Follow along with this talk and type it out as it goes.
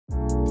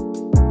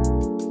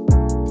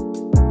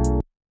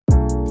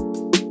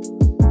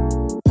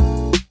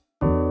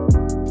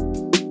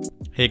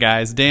Hey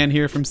guys, Dan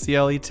here from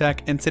CLE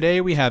Tech, and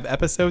today we have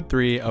episode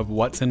 3 of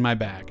What's in My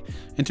Bag.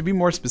 And to be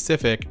more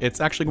specific,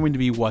 it's actually going to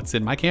be what's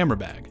in my camera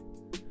bag.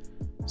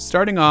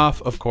 Starting off,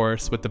 of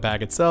course, with the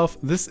bag itself,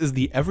 this is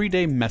the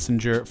Everyday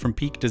Messenger from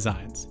Peak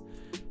Designs.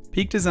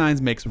 Peak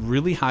Designs makes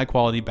really high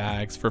quality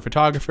bags for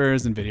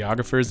photographers and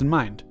videographers in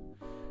mind.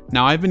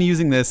 Now, I've been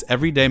using this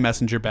Everyday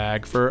Messenger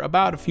bag for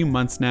about a few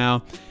months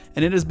now,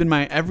 and it has been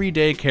my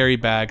everyday carry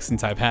bag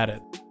since I've had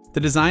it. The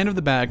design of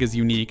the bag is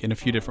unique in a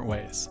few different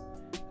ways.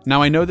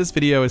 Now, I know this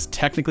video is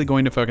technically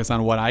going to focus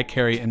on what I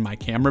carry in my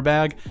camera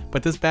bag,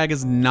 but this bag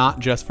is not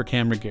just for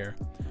camera gear.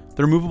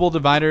 The removable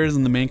dividers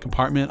in the main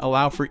compartment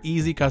allow for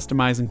easy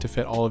customizing to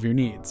fit all of your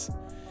needs.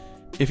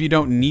 If you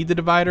don't need the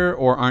divider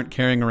or aren't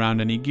carrying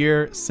around any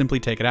gear, simply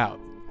take it out.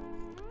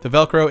 The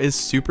Velcro is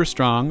super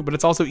strong, but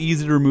it's also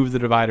easy to remove the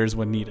dividers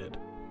when needed.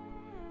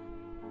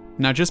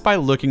 Now, just by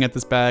looking at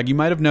this bag, you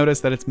might have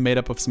noticed that it's made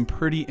up of some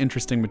pretty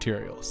interesting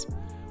materials.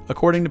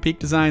 According to Peak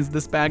Designs,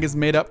 this bag is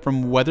made up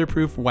from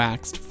weatherproof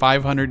waxed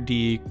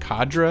 500D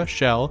Cadre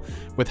shell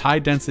with high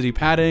density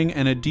padding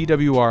and a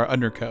DWR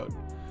undercoat.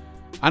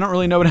 I don't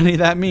really know what any of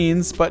that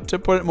means, but to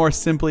put it more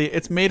simply,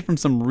 it's made from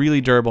some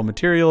really durable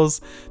materials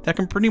that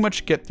can pretty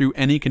much get through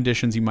any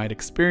conditions you might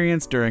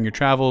experience during your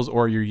travels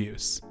or your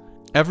use.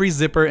 Every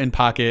zipper and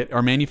pocket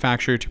are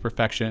manufactured to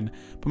perfection,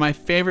 but my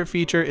favorite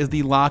feature is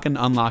the lock and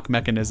unlock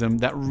mechanism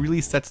that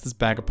really sets this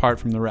bag apart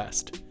from the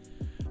rest.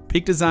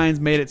 Peak Designs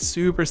made it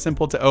super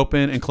simple to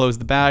open and close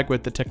the bag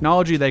with the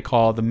technology they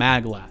call the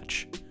mag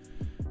latch.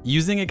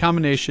 Using a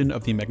combination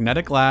of the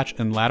magnetic latch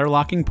and ladder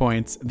locking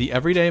points, the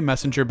Everyday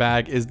Messenger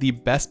bag is the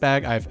best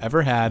bag I've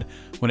ever had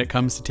when it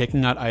comes to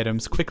taking out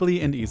items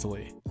quickly and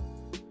easily.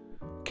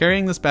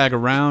 Carrying this bag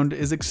around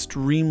is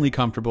extremely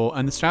comfortable,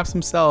 and the straps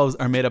themselves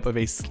are made up of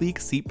a sleek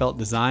seatbelt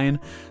design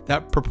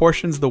that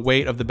proportions the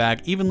weight of the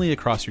bag evenly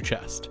across your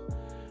chest.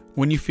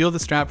 When you feel the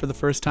strap for the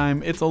first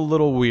time, it's a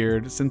little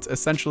weird since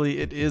essentially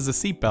it is a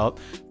seatbelt,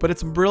 but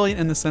it's brilliant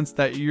in the sense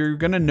that you're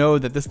gonna know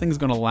that this thing's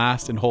gonna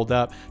last and hold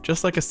up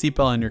just like a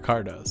seatbelt in your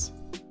car does.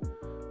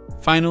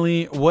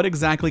 Finally, what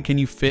exactly can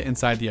you fit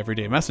inside the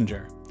Everyday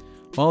Messenger?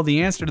 Well,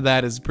 the answer to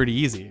that is pretty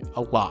easy,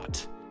 a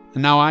lot.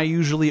 And now I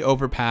usually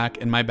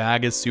overpack and my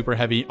bag is super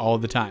heavy all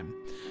the time.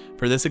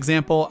 For this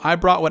example, I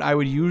brought what I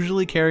would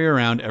usually carry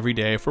around every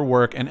day for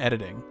work and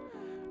editing.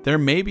 There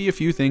may be a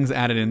few things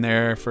added in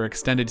there for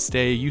extended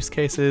stay use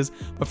cases,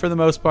 but for the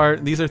most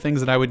part, these are things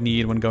that I would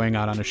need when going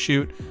out on a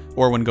shoot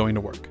or when going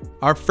to work.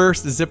 Our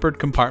first zippered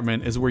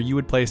compartment is where you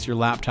would place your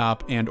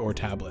laptop and or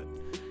tablet.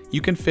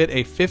 You can fit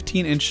a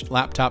 15-inch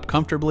laptop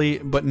comfortably,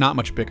 but not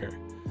much bigger.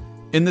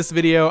 In this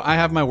video, I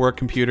have my work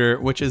computer,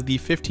 which is the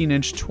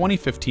 15-inch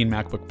 2015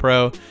 MacBook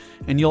Pro,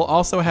 and you'll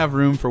also have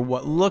room for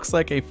what looks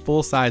like a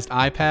full-sized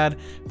iPad,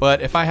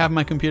 but if I have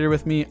my computer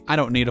with me, I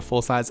don't need a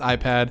full-size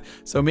iPad,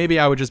 so maybe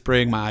I would just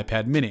bring my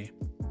iPad mini.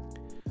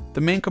 The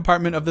main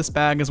compartment of this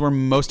bag is where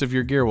most of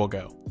your gear will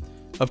go.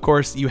 Of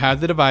course, you have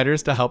the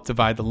dividers to help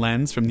divide the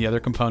lens from the other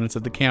components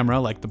of the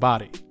camera, like the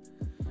body.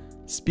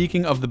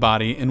 Speaking of the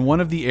body, in one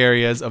of the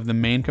areas of the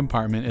main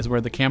compartment is where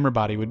the camera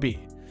body would be.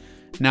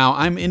 Now,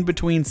 I'm in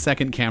between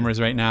second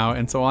cameras right now,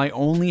 and so I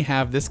only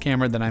have this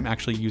camera that I'm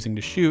actually using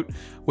to shoot,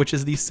 which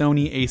is the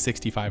Sony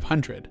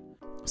a6500.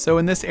 So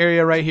in this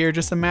area right here,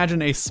 just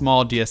imagine a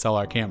small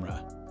DSLR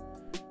camera.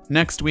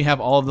 Next, we have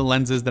all of the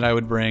lenses that I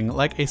would bring,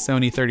 like a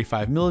Sony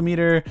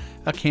 35mm,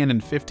 a Canon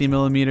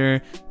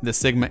 50mm, the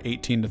Sigma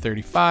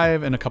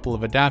 18-35, and a couple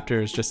of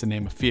adapters, just to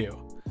name a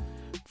few.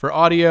 For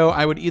audio,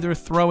 I would either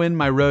throw in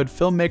my Rode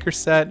Filmmaker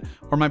set,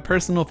 or my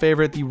personal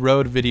favorite, the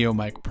Rode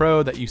VideoMic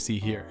Pro that you see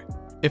here.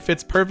 It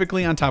fits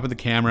perfectly on top of the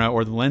camera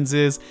or the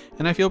lenses,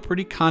 and I feel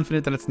pretty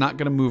confident that it's not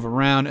going to move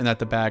around and that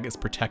the bag is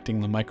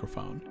protecting the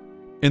microphone.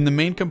 In the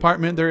main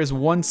compartment, there is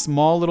one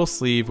small little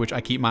sleeve which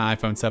I keep my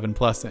iPhone 7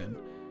 Plus in.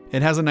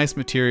 It has a nice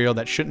material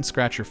that shouldn't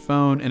scratch your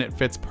phone, and it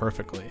fits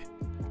perfectly.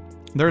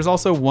 There is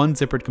also one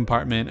zippered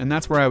compartment, and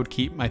that's where I would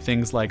keep my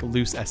things like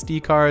loose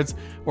SD cards,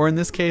 or in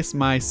this case,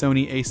 my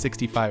Sony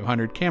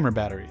a6500 camera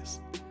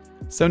batteries.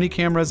 Sony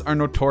cameras are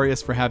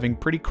notorious for having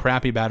pretty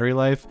crappy battery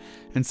life,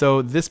 and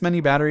so this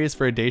many batteries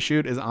for a day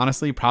shoot is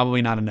honestly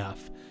probably not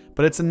enough,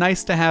 but it's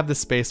nice to have the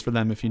space for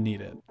them if you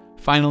need it.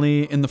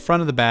 Finally, in the front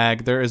of the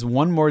bag, there is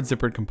one more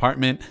zippered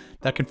compartment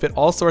that can fit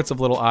all sorts of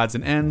little odds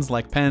and ends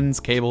like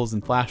pens, cables,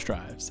 and flash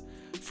drives.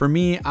 For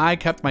me, I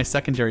kept my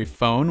secondary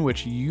phone,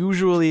 which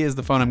usually is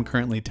the phone I'm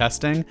currently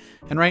testing,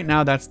 and right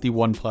now that's the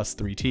OnePlus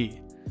 3T.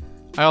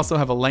 I also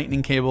have a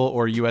lightning cable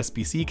or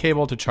USB-C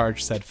cable to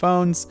charge said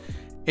phones,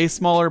 a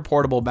smaller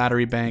portable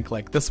battery bank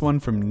like this one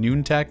from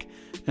Noontech,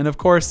 and of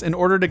course, in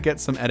order to get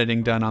some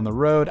editing done on the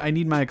road, I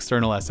need my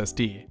external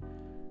SSD.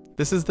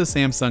 This is the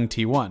Samsung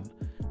T1.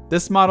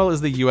 This model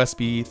is the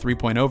USB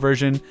 3.0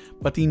 version,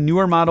 but the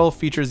newer model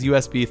features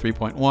USB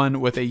 3.1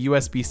 with a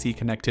USB-C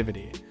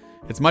connectivity.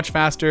 It's much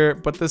faster,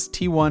 but this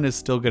T1 is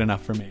still good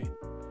enough for me.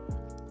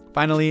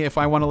 Finally, if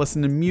I want to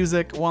listen to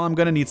music, well, I'm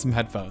going to need some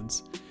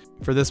headphones.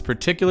 For this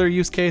particular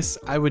use case,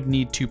 I would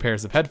need 2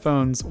 pairs of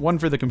headphones, one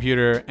for the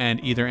computer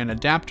and either an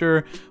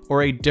adapter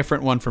or a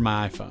different one for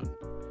my iPhone.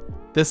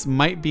 This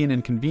might be an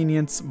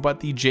inconvenience, but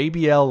the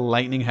JBL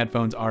Lightning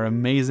headphones are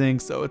amazing,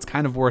 so it's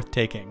kind of worth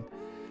taking.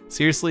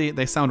 Seriously,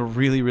 they sound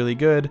really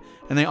good,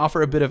 and they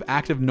offer a bit of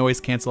active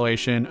noise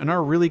cancellation and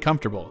are really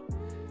comfortable.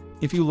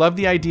 If you love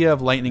the idea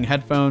of Lightning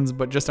headphones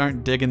but just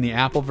aren't digging the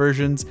Apple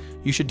versions,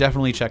 you should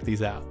definitely check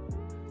these out.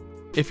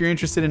 If you're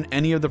interested in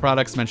any of the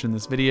products mentioned in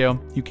this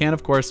video, you can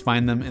of course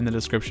find them in the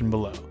description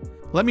below.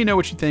 Let me know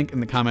what you think in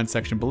the comments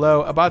section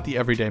below about the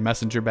Everyday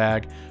Messenger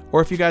bag,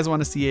 or if you guys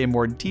want to see a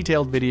more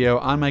detailed video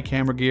on my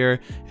camera gear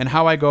and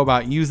how I go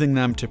about using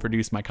them to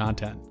produce my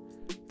content.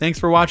 Thanks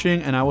for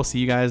watching, and I will see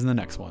you guys in the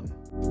next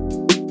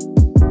one.